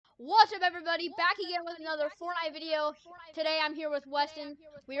What's up, everybody? Back again with another Fortnite video. Today I'm here with Weston.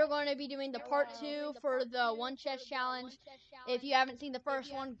 We are going to be doing the part 2 for the one chest challenge. If you haven't seen the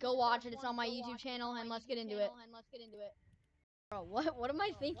first one, go watch it. It's on my YouTube channel, and let's get into it. Bro, what am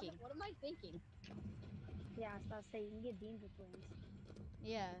I thinking? Yeah, I was about to say, you can get beams with wings.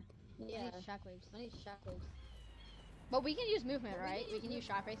 Yeah. I need shockwaves. But we can use movement, right? We can use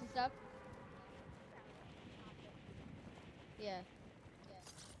shockwaves and stuff. Yeah.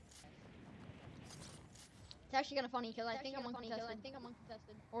 It's actually kind of funny because I think I'm uncontested.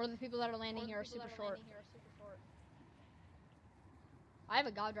 Or the people that are landing here are super short. I have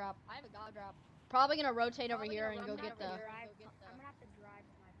a god drop. Probably gonna rotate over here and go get the. I'm gonna have to drive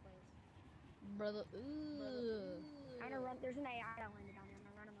to my place. Brother, ooh. I'm gonna run. There's an AI that landed on me. I'm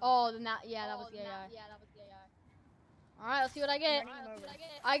gonna run him over. Oh, then that, yeah, that was the AI. Alright, let's see what I get. I'm running him over.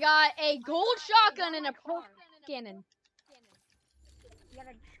 I got a gold shotgun and a purple cannon. You got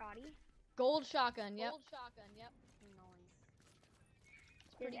a shoddy? Gold shotgun, yep. Nice.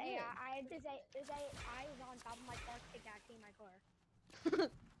 Pretty There's good. AI. There's AI was on top of my car, pickaxing my car.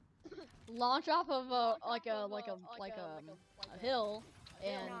 Launch off of a hill,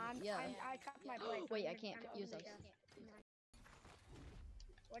 and No, yeah. I got my place. Wait, I can't use those.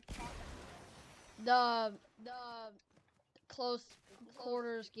 What shotgun? The close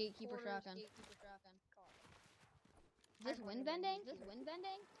quarters gatekeeper shotgun. Is this wind bending?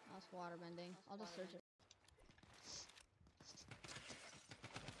 Oh, it's water bending. I'll just search it.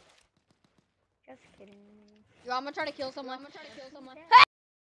 Just kidding. Yo, I'm gonna try to kill someone. Ah!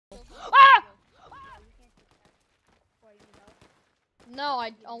 What, you need help? No, I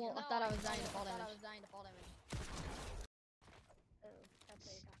thought I was dying to fall damage. Oh, that's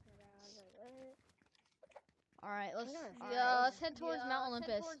what you're talking about. I was like, what? Alright, let's head towards Mount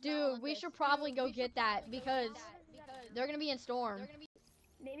Olympus. Dude, we should probably go get that because they're gonna be in Storm.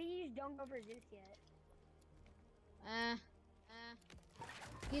 Maybe you just don't go for Zeus yet.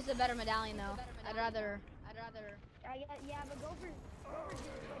 He's a better medallion though. I'd rather. Yeah, but go for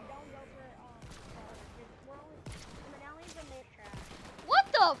Zeus, but don't go for the medallion's a mid trap. What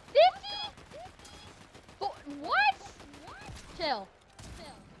the 50? What? Chill.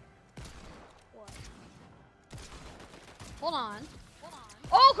 What? Hold on.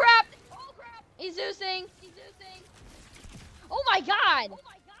 Oh crap! He's Zeusing. Oh my god!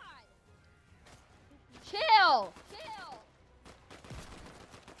 Chill.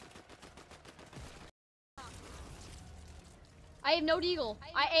 I have no deagle.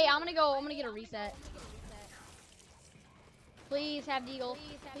 Hey, I'm gonna get a reset. Please have deagle.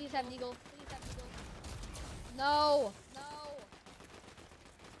 No.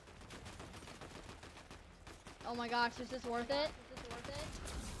 Oh my gosh, is this worth it?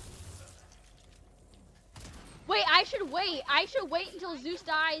 Wait, I should wait until Zeus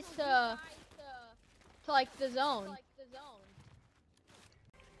dies to like the zone.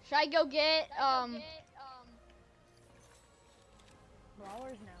 Should I go get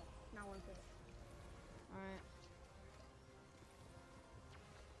Brawlers? No, not worth it. Alright.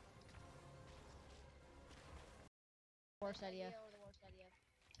 Worst idea.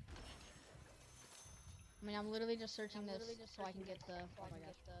 I mean, I'm literally just searching this so I can get the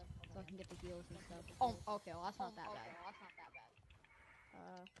heals and stuff. Oh, okay, well that's not that bad.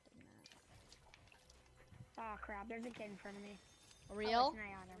 Oh crap, there's a kid in front of me. Real?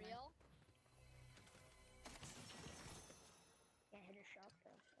 Can't hit a shot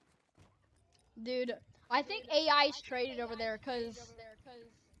though. Dude, I think AI's traded over there because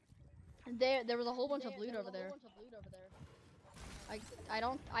there was a whole bunch of loot over there. I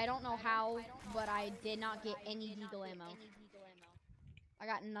don't know how, but I did not get any deagle ammo. I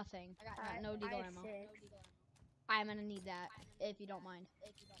got nothing. I got no deagle ammo. I'm gonna need that if you don't mind.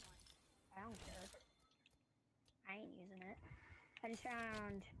 I don't care. I ain't using it. I just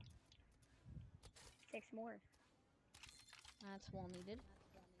found 6 more. That's well needed.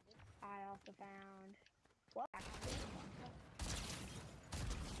 I also found what?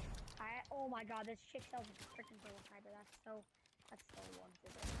 Oh my god, this chick sells a freaking purple sniper. That's so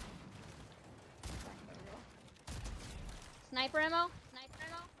wanted. Sniper ammo?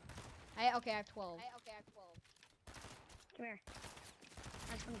 I have 12. Come here.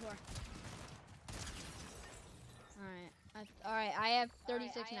 That's 24. Alright, I have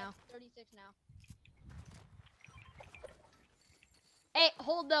 36 now. Hey,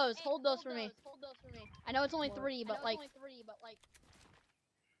 hold those for me. I know it's only 3, but like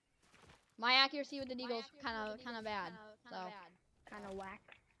my accuracy with the deagle's kind of bad. So Kind of whack.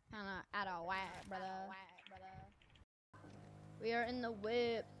 kind of out of whack, brother. We are in the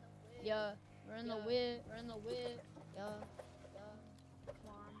whip. Yeah, we're in the whip. Yeah. Come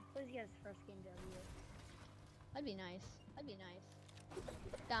on. just get his first game W. That'd be nice. That'd be nice.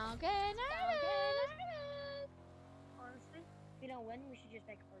 Duncan. Honestly, if we don't win, we should just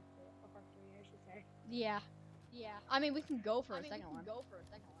make a part 2, or part 3, I should say. Yeah. Yeah. I mean, we can go for a second one.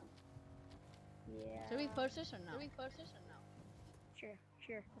 Yeah. Should we post this or no?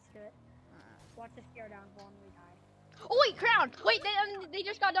 Sure, let's do it. Watch this go down when we die. Oh wait, crown! Wait, they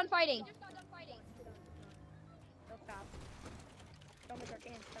just got done fighting. Don't stop. Don't miss our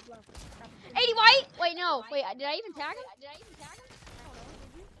chance. Stop low. Stop. 80 white! Wait, no. Wait, did I even tag him? I don't know,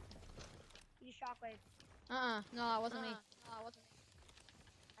 did you? You just shockwave. No, that wasn't me. I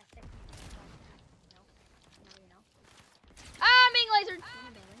said no. No, you know. Ah, I'm being lasered!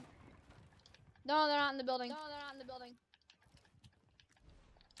 In the building. No, they're not in the building.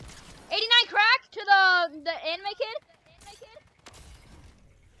 89 crack to the anime kid.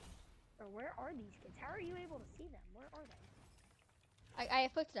 Bro, where are these kids? How are you able to see them? Where are they? I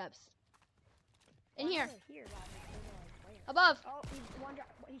have footsteps. In here. Here. Above. Oh,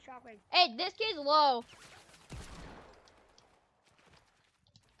 he's shockwave. Hey, this kid's low.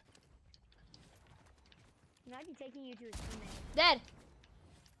 He might be taking you to his teammate. Dead.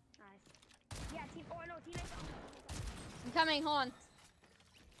 Nice. Yeah, oh no, teammates. I'm coming, hold on.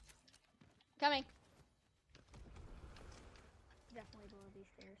 Coming. Definitely below these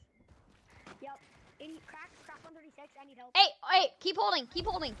stairs. Yep. 80, crack 136, I need help. Hey, keep holding. He's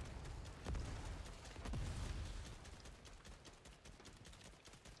one.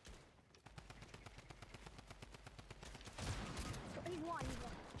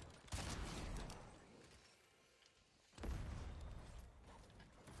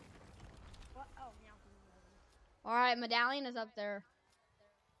 What? Oh, now he's in the building. Alright, medallion is up there.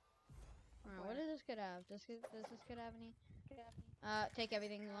 Alright, what does this kid have? Does this kid have any? Take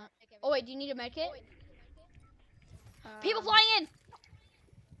everything you want. Oh wait, do you need a med kit? People flying in!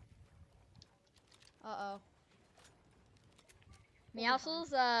 Uh-oh.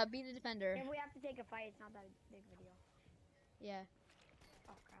 Meowscles, be the defender. If we have to take a fight, it's not that big of a deal. Yeah.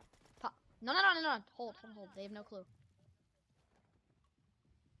 Oh, crap. No. Hold. They have no clue.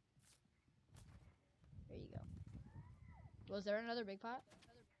 There you go. Was there another big pot?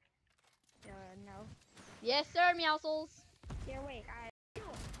 No. Yes, sir, Meowscles. Here, wait,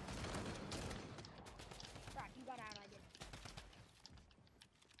 Crap, you got out, I did.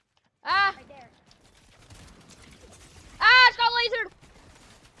 Ah! Right there. Ah, it's got lasered!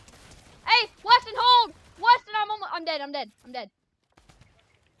 Hey, Weston, hold! Weston, I'm dead.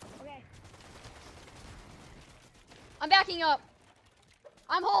 Okay. I'm backing up.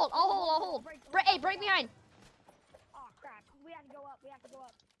 I'll hold. Hey, break behind. Oh, crap. We have to go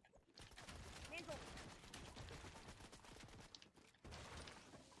up. Mantle.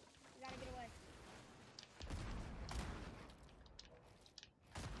 We gotta get away.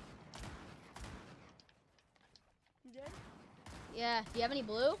 You good? Yeah, do you have any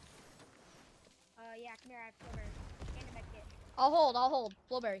blue? Yeah, come here, I have silver. And a med kit. I'll hold.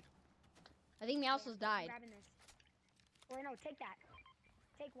 Flowberry. I think Meowscles died. I'm grabbing this. Or no, take that.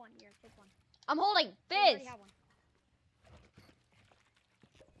 Take one here, take one. I'm holding. You Fizz! already have one.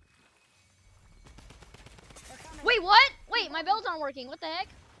 They're coming. Wait, what? Wait, my bells aren't working. What the heck?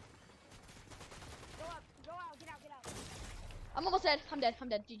 Go up, get out. I'm almost dead. I'm dead.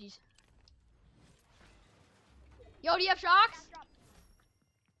 GG's. Yo, do you have shocks? Drop.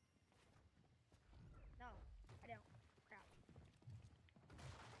 No, I don't. Crap.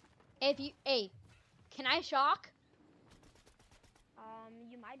 Hey, can I shock?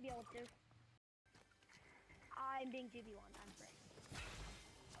 You might be able to. I'm being 2v1, I'm afraid.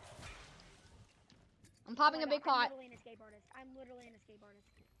 I'm popping a big pot. I'm literally an escape artist.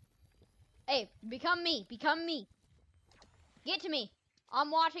 Hey, become me. Get to me. I'm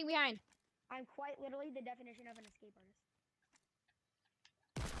watching behind. I'm quite literally the definition of an escape artist.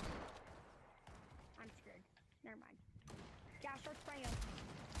 I'm scared. Never mind. Yeah, start spraying him.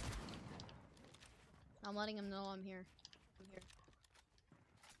 I'm letting him know I'm here.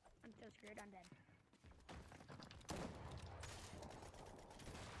 I'm so scared, I'm dead.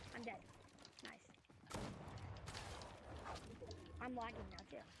 I'm dead. Nice. I'm lagging now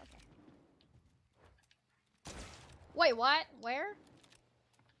too. Okay. Wait, what? Where?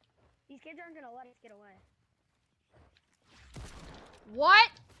 These kids aren't gonna let us get away.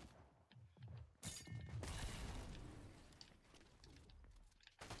 What?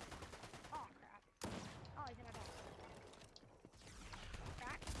 Oh crap. Oh, he's in my ball.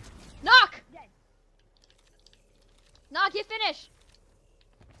 Crack. Knock! Dead. Knock, get finished.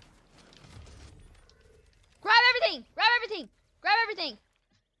 Grab everything! Grab everything!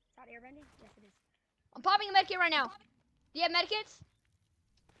 Is that airbending? Yes, it is. I'm popping a medkit right now. Do you have medkits?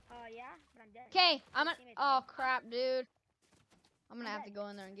 but I'm dead. Okay, I'm gonna. Teammates Oh dead. crap, dude. I'm gonna I'm have to dead. go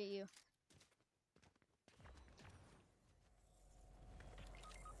in there and get you.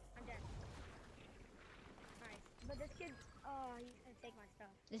 I'm dead. Nice. But this kid, he's gonna take my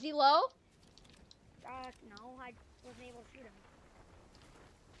stuff. Is he low? No, I wasn't able to shoot him.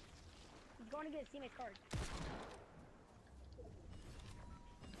 He's going to get his teammate's card.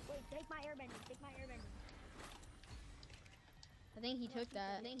 Wait, take my airbending. Take my airbending. I think he took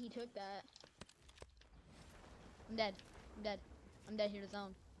that. I think he took that. I'm dead. I'm dead. I'm dead here to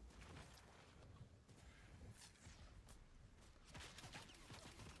zone.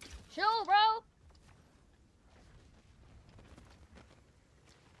 Chill, bro.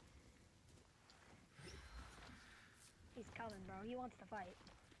 He's coming, bro. He wants to fight.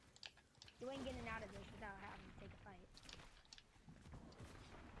 You ain't getting out of this without having to take a fight.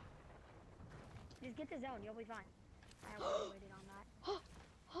 Just get the zone. You'll be fine. I already waited on that.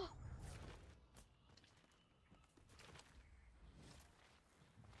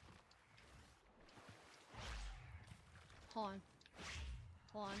 Hold on.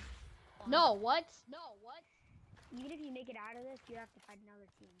 Hold on. No, what? No, what? Even if you make it out of this, you have to fight another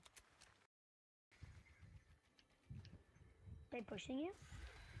team. They pushing you?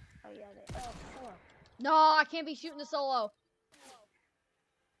 Oh yeah, they. Oh, solo. No, I can't be shooting the solo.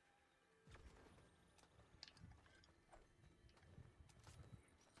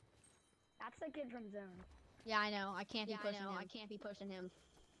 That's the kid from zone. Yeah, I know. I can't be pushing him. I can't be pushing him.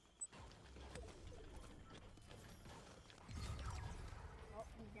 Oh,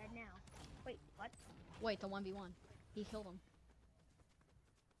 he's dead now. Wait, what? Wait, the 1v1. He killed him.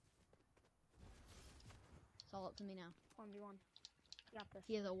 It's all up to me now. 1v1. You got this.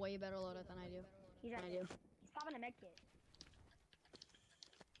 He has a way better loadout than I do. He's at He's popping a med kit.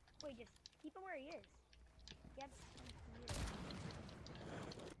 Wait, just keep him where he is. He has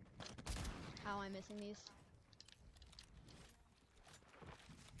How am I missing these?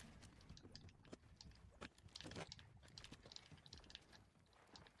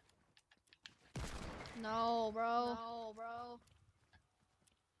 No, bro. No, bro.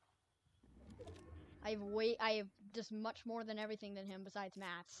 I have just much more than everything than him besides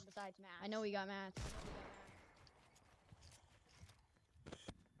mats. I know he got mats.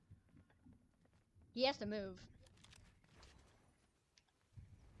 He has to move.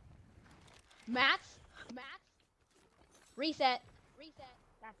 Mats? Reset.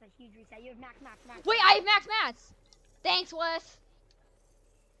 That's a huge reset. You have max. Wait, I have max mats. Thanks, Wes.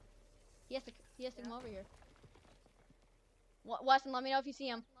 He has to come over here. Weston, let me know if you see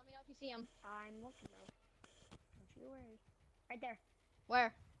him. I'm looking though. Don't you worry. Right there.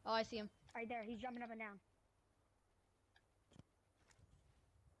 Where? Oh, I see him. Right there. He's jumping up and down.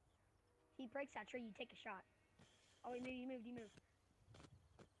 He breaks that tree, you take a shot. Oh, he moved. He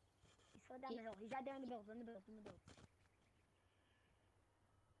slid down the hill. He's right there in the builds.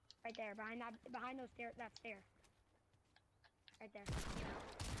 Right there, behind those stairs, that stair. Right there.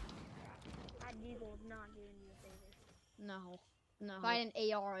 That deagle is not doing you a favor. No. If I had an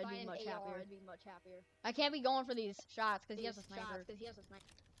AR, I'd be much happier. I can't be going for these shots because he has a sniper. Honestly,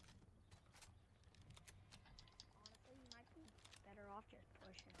 you might be better off just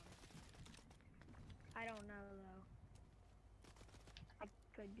pushing him. I don't know though. I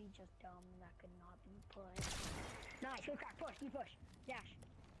could be just dumb. That could not be pushed. Nice, good crack. Push. You push. Dash.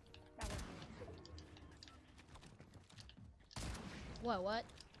 That worked. What?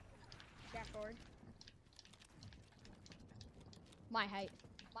 Dash forward. My height.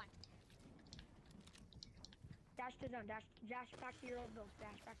 Dash to zone. Dash back to your old build.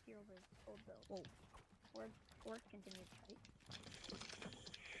 Dash back to your old build. Whoa. Forward continues tight.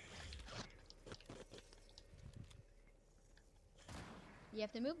 You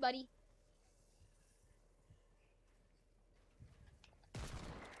have to move, buddy.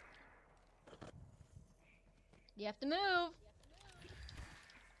 You have to move.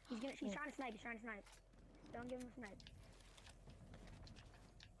 He's trying to snipe. Don't give him a snipe.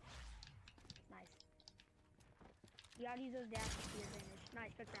 Nice. You gotta use those dashes to your advantage.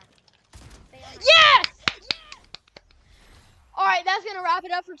 Nice, good crack. Yes! Alright, that's going to wrap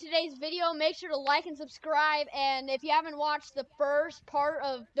it up for today's video. Make sure to like and subscribe. And if you haven't watched the first part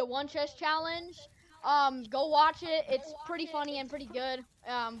of the One Chest Challenge, go watch it. It's pretty funny and pretty good.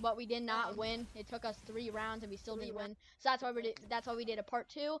 But we did not win. It took us 3 rounds and we still didn't win. So that's why we did a part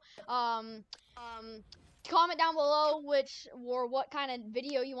 2. Comment down below what kind of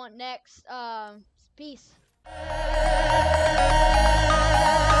video you want next. Peace.